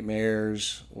having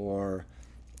nightmares, or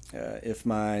if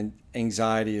my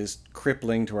anxiety is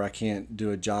crippling to where I can't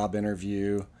do a job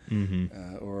interview,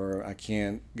 or I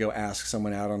can't go ask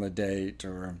someone out on a date,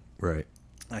 or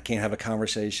I can't have a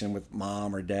conversation with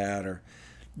mom or dad, or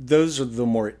those are the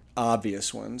more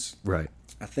obvious ones. Right.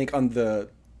 I think on the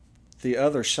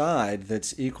other side,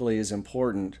 that's equally as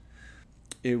important,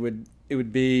 it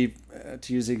would be,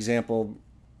 to use the example,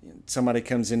 somebody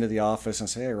comes into the office and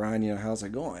say, "Hey Ryan, how's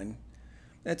it going?"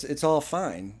 It's all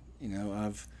fine.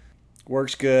 I've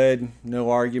works good, no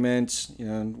arguments,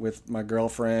 with my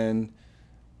girlfriend.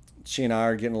 She and I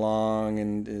are getting along,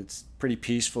 and it's pretty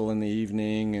peaceful in the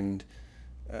evening, and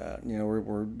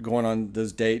we're going on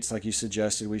those dates like you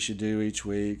suggested we should do each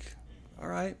week. All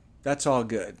right, that's all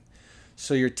good.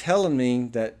 So you're telling me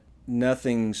that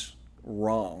nothing's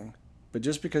wrong, but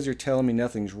just because you're telling me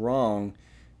nothing's wrong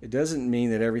it doesn't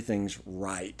mean that everything's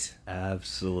right.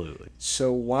 Absolutely.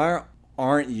 So why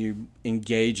aren't you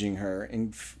engaging her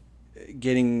and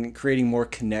creating more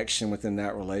connection within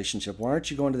that relationship? Why aren't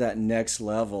you going to that next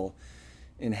level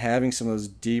and having some of those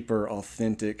deeper,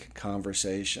 authentic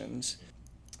conversations?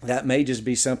 That may just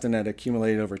be something that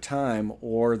accumulated over time,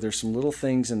 or there's some little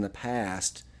things in the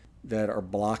past that are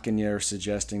blocking you or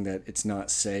suggesting that it's not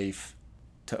safe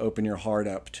to open your heart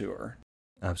up to her.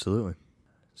 Absolutely.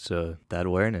 So that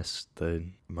awareness, the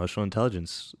emotional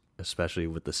intelligence, especially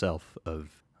with the self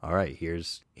of, all right,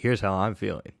 here's how I'm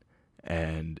feeling.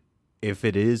 And if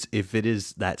it is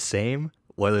that same,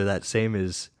 whether that same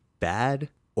is bad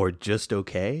or just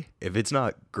okay, if it's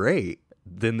not great,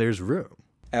 then there's room.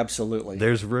 Absolutely.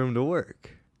 There's room to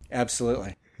work.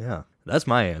 Absolutely. Yeah. That's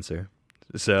my answer.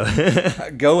 So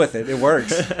go with it. It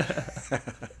works.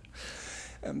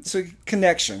 So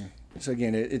connection. So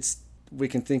again, we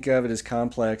can think of it as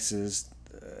complex as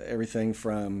everything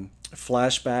from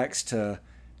flashbacks to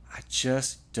I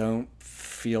just don't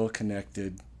feel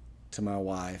connected to my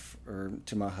wife or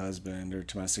to my husband or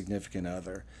to my significant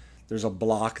other. There's a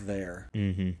block there.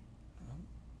 Mm-hmm.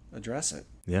 Address it.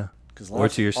 Yeah. Because or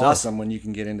to yourself. Awesome when you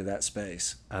can get into that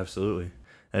space. Absolutely.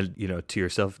 And, to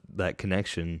yourself, that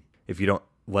connection, if you don't,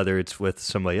 whether it's with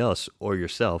somebody else or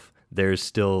yourself, there's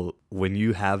still, when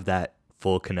you have that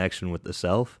full connection with the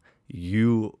self,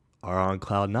 you are on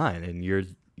cloud nine and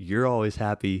you're always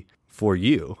happy for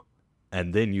you.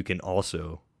 And then you can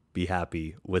also be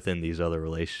happy within these other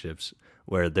relationships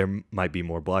where there might be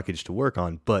more blockage to work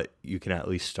on, but you can at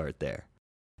least start there.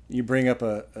 You bring up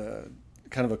a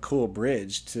kind of a cool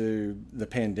bridge to the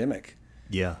pandemic.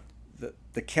 Yeah.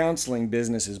 The counseling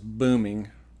business is booming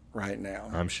right now.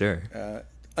 I'm sure.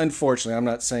 Unfortunately, I'm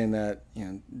not saying that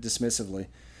dismissively,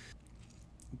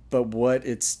 but what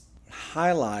it's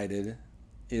highlighted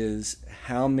is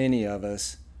how many of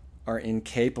us are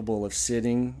incapable of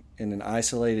sitting in an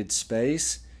isolated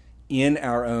space in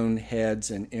our own heads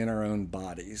and in our own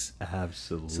bodies.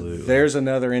 Absolutely. So there's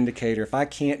another indicator. If I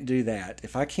can't do that,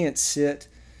 if I can't sit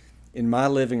in my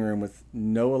living room with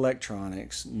no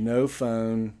electronics, no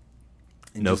phone,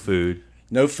 no food,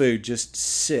 just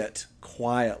sit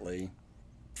quietly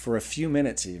for a few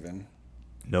minutes even.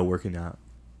 No working out,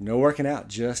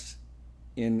 just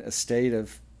in a state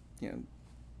of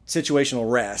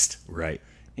situational rest. Right.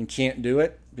 And can't do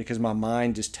it because my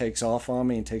mind just takes off on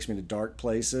me and takes me to dark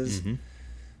places. Mm-hmm.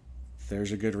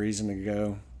 There's a good reason to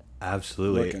go.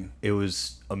 Absolutely. Looking. It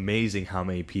was amazing how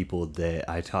many people that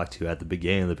I talked to at the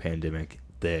beginning of the pandemic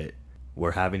that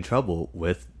were having trouble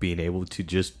with being able to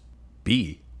just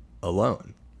be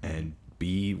alone and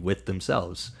be with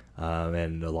themselves.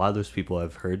 And a lot of those people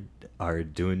I've heard are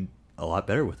doing a lot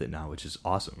better with it now, which is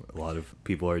awesome. A lot of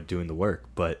people are doing the work.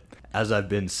 But as I've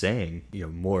been saying,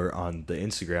 more on the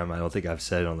Instagram, I don't think I've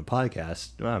said it on the podcast.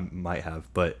 Well, I might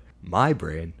have, but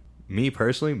me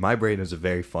personally, my brain is a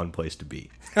very fun place to be.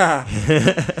 And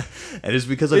it's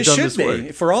because I've done this work. It should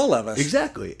be, for all of us.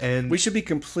 Exactly. And we should be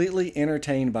completely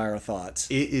entertained by our thoughts.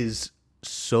 It is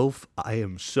I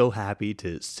am so happy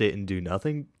to sit and do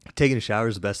nothing. Taking a shower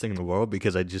is the best thing in the world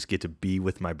because I just get to be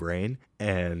with my brain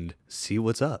and see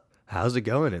what's up. How's it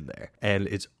going in there? And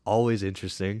it's always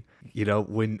interesting,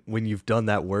 when you've done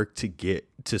that work to get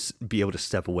to be able to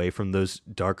step away from those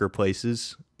darker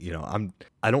places.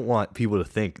 I don't want people to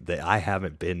think that I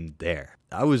haven't been there.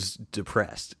 I was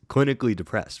depressed, clinically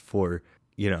depressed for,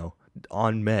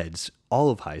 on meds all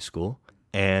of high school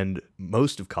and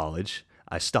most of college.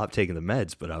 I stopped taking the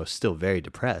meds, but I was still very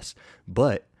depressed.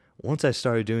 But once I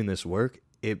started doing this work,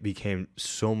 it became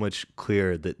so much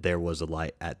clearer that there was a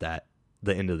light at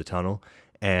the end of the tunnel.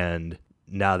 And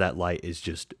now that light is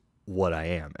just what I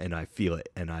am, and I feel it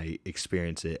and I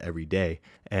experience it every day.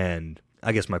 And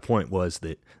I guess my point was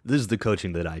that this is the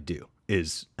coaching that I do,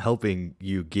 is helping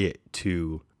you get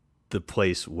to the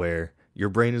place where your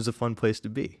brain is a fun place to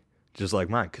be, just like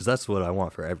mine, because that's what I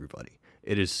want for everybody.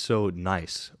 It is so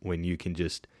nice when you can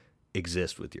just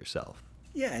exist with yourself.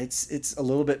 Yeah, it's a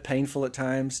little bit painful at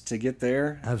times to get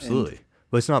there. Absolutely.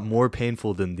 But it's not more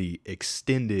painful than the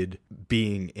extended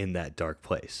being in that dark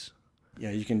place.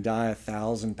 Yeah, you can die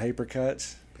 1,000 paper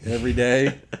cuts every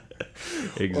day.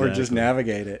 Exactly. Or just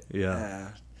navigate it.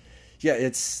 Yeah.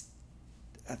 It's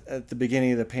at the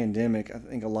beginning of the pandemic, I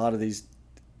think a lot of these,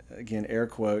 again, air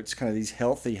quotes, kind of these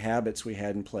healthy habits we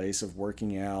had in place of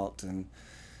working out and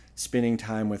spending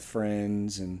time with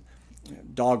friends and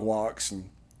dog walks and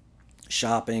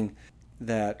shopping,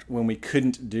 that when we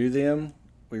couldn't do them,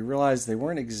 we realized they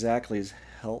weren't exactly as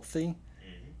healthy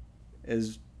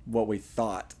as what we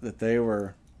thought, that they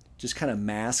were just kind of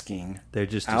masking They're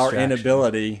just our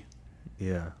inability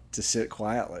to sit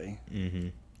quietly. Mm-hmm.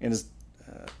 And as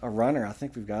a runner, I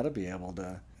think we've got to be able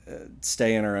to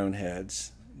stay in our own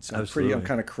heads. So I'm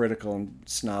kind of critical and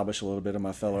snobbish a little bit of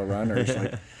my fellow runners.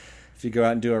 Like, if you go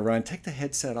out and do a run, take the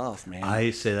headset off, man.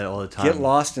 I say that all the time. Get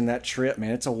lost in that trip,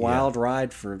 man. It's a wild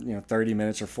ride for 30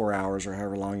 minutes or 4 hours or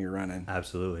however long you're running.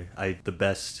 Absolutely. The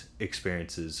best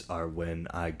experiences are when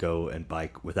I go and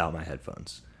bike without my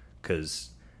headphones, because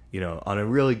on a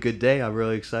really good day, I'm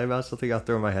really excited about something. I'll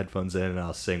throw my headphones in and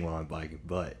I'll sing while I'm biking.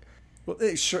 But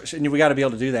sure, and we got to be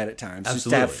able to do that at times, absolutely, just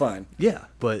to have fun. Yeah,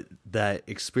 but that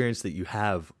experience that you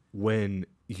have when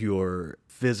your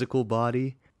physical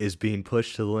body is being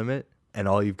pushed to the limit and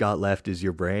all you've got left is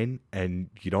your brain and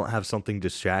you don't have something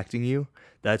distracting you,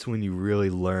 that's when you really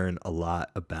learn a lot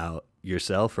about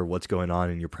yourself or what's going on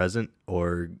in your present,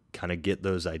 or kind of get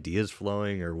those ideas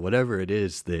flowing or whatever it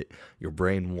is that your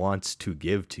brain wants to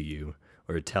give to you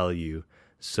or tell you,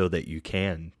 so that you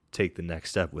can take the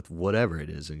next step with whatever it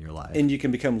is in your life. And you can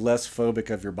become less phobic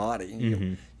of your body.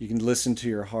 Mm-hmm. You can listen to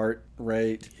your heart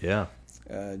rate. Yeah.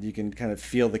 You can kind of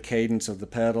feel the cadence of the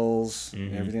pedals,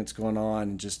 Mm-hmm. everything that's going on,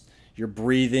 and just your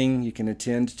breathing. You can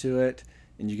attend to it,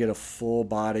 and you get a full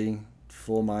body,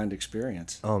 full mind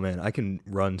experience. Oh man, I can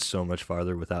run so much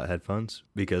farther without headphones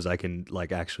because I can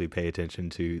actually pay attention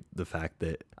to the fact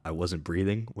that I wasn't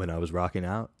breathing when I was rocking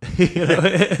out.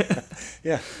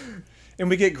 Yeah. And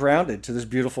we get grounded to this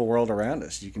beautiful world around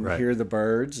us. You can right. hear the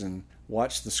birds and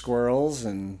watch the squirrels,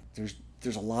 and there's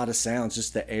a lot of sounds,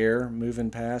 just the air moving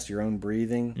past, your own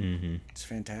breathing. Mm-hmm. It's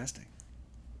fantastic.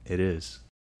 It is.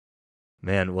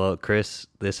 Man, well, Chris,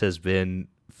 this has been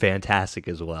fantastic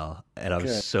as well. And I'm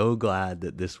so glad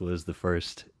that this was the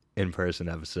first in-person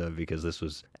episode, because this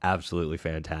was absolutely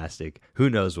fantastic.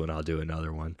 Who knows when I'll do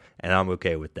another one, and I'm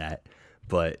okay with that.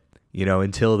 But,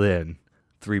 until then,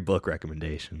 3 book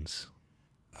recommendations.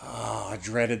 Oh, I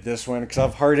dreaded this one because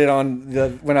I've heard it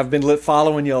when I've been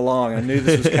following you along. I knew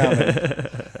this was coming.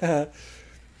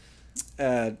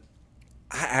 I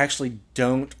actually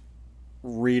don't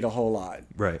read a whole lot.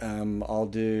 Right. I'll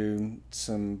do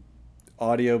some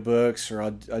audiobooks, or I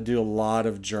do a lot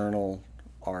of journal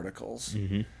articles.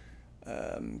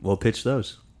 Mm-hmm. We'll pitch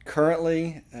those.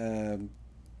 Currently, I'm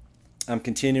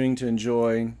continuing to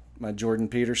enjoy my Jordan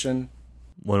Peterson.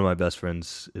 One of my best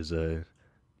friends is a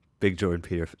big Jordan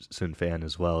Peterson fan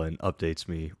as well, and updates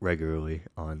me regularly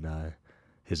on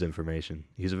his information.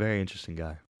 He's a very interesting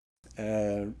guy.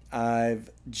 I've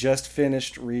just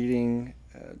finished reading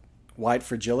White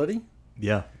Fragility.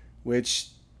 Yeah. Which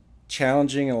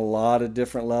challenging on a lot of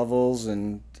different levels,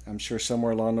 and I'm sure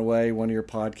somewhere along the way one of your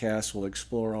podcasts will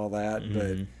explore all that. Mm-hmm.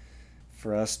 But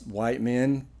for us white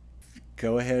men,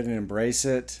 go ahead and embrace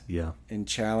it. Yeah. And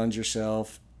challenge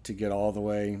yourself to get all the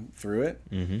way through it.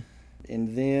 Mm-hmm.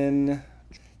 And then,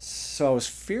 so I was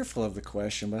fearful of the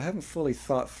question, but I haven't fully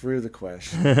thought through the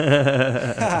question.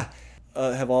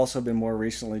 Have also been more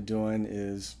recently doing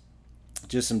is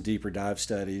just some deeper dive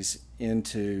studies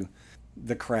into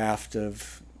the craft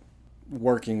of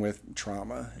working with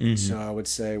trauma. Mm-hmm. So I would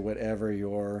say whatever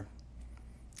your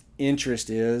interest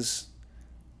is,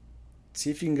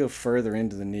 see if you can go further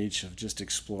into the niche of just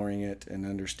exploring it and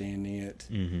understanding it.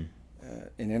 Mm-hmm.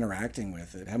 And interacting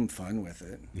with it, having fun with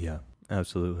it. Yeah,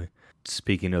 absolutely.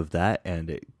 Speaking of that, and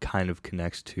it kind of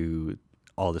connects to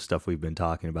all the stuff we've been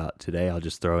talking about today, I'll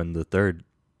just throw in the third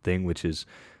thing, which is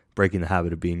breaking the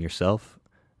habit of being yourself.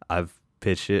 I've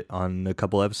pitched it on a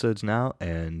couple episodes now,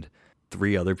 and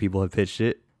 3 other people have pitched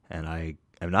it, and I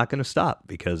am not going to stop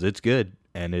because it's good,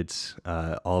 and it's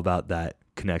all about that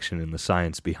connection and the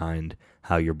science behind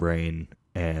how your brain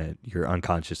and your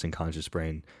unconscious and conscious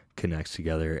brain connects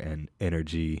together, and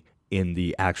energy in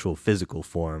the actual physical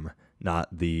form, not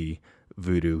the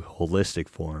voodoo holistic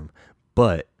form,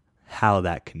 but how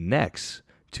that connects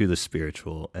to the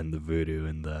spiritual and the voodoo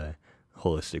and the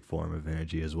holistic form of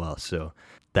energy as well. So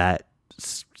that's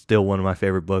still one of my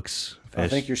favorite books. I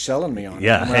think you're selling me on it.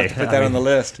 Yeah, I'm going to have to put that on the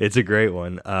list. It's a great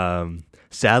one.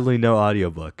 Sadly, no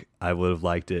audiobook. I would have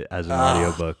liked it as an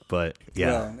audiobook, but yeah.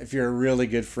 Well, if you're a really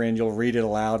good friend, you'll read it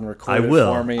aloud and record it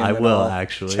for me. I will,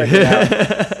 actually. Check it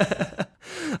out.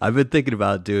 I've been thinking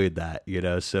about doing that,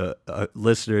 so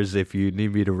listeners, if you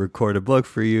need me to record a book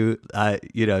for you,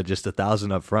 just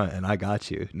 $1,000 up front and I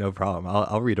got you. No problem.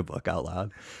 I'll read a book out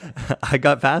loud. I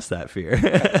got past that fear.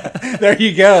 There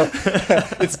you go.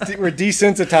 We're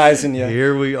desensitizing you.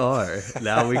 Here we are.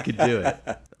 Now we can do it.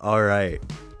 All right.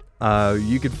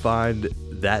 You can find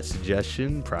that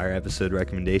suggestion, prior episode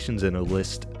recommendations, and a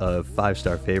list of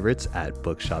 5-star favorites at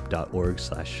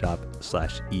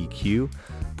bookshop.org/shop/EQ.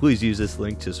 Please use this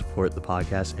link to support the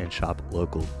podcast and shop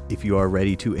local. If you are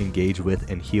ready to engage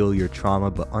with and heal your trauma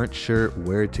but aren't sure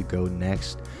where to go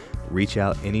next, reach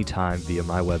out anytime via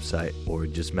my website or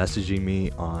just messaging me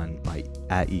on my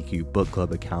 @EQ Book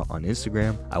Club account on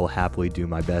Instagram. I will happily do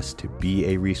my best to be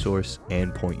a resource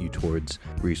and point you towards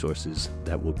resources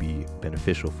that will be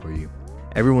beneficial for you.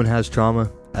 Everyone has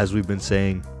trauma, as we've been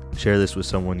saying. Share this with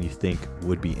someone you think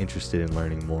would be interested in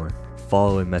learning more.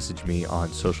 Follow and message me on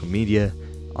social media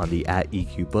on the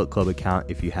 @EQ Book Club account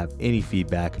if you have any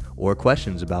feedback or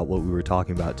questions about what we were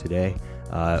talking about today,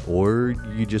 or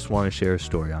you just want to share a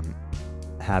story. I'm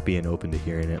happy and open to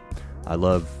hearing it. I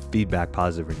love feedback,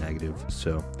 positive or negative,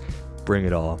 so bring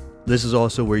it all. This is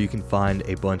also where you can find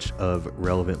a bunch of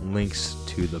relevant links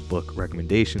to the book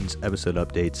recommendations, episode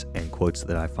updates, and quotes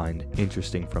that I find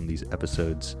interesting from these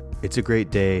episodes. It's a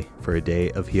great day for a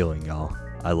day of healing, y'all.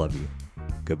 I love you.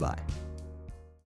 Goodbye.